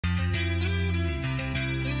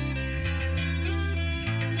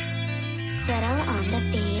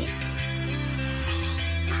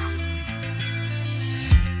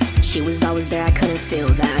She was always there, I couldn't feel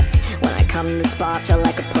that. When I come in the spot, felt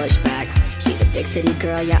like a pushback. She's a big city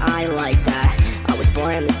girl, yeah, I like that. I was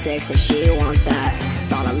born in the 6 and she want that.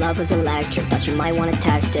 Thought our love was electric, thought you might wanna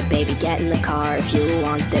test it. Baby, get in the car if you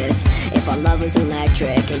want this. If our love was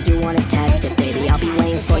electric and you wanna test it, baby, I'll be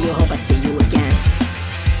waiting for you, hope I see you again.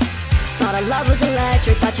 Thought our love was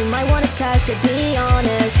electric, thought you might wanna test it, be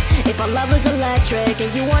honest. If our love was electric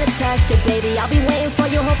and you wanna test it, baby, I'll be waiting for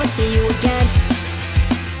you, hope I see you again.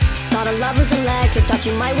 Thought our love was electric, thought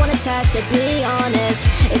you might wanna test it, be honest.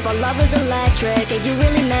 If our love was electric and you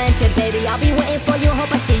really meant it, baby, I'll be waiting for you, hope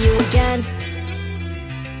I see you again.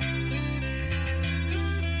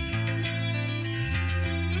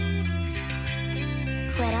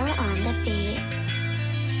 Whittle on the beat.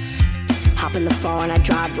 Hop in the phone, I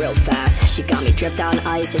drive real fast. She got me dripped out in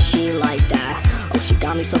ice and she like that. Oh, she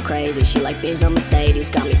got me so crazy, she like beams, no Mercedes.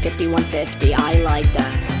 Got me 5150, I like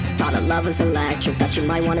that. Thought our love was electric, thought you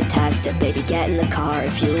might wanna test it. Baby, get in the car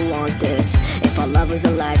if you want this. If our love was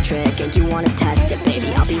electric and you wanna test it,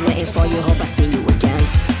 baby, I'll be waiting for you, hope I see you again.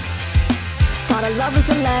 Thought our love was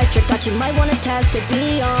electric, thought you might wanna test it,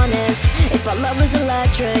 be honest. If our love was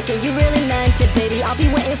electric and you really meant it, baby, I'll be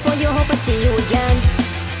waiting for you, hope I see you again.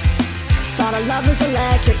 Thought our love was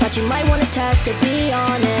electric, thought you might wanna test it, be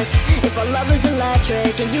honest. If our love was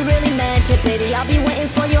electric and you really meant it, baby, I'll be waiting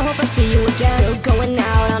for you, hope I see you again. Still going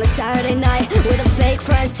out on a Saturday night with her fake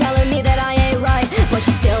friends telling me that I ain't right. But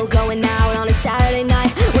she's still going out on a Saturday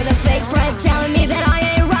night with her fake friends telling me that I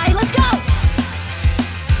ain't right. Let's go!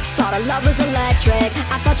 Thought our love was electric,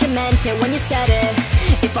 I thought you meant it when you said it.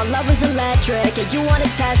 If our love was electric and you wanna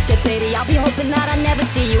test it, baby, I'll be hoping that I never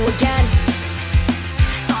see you again.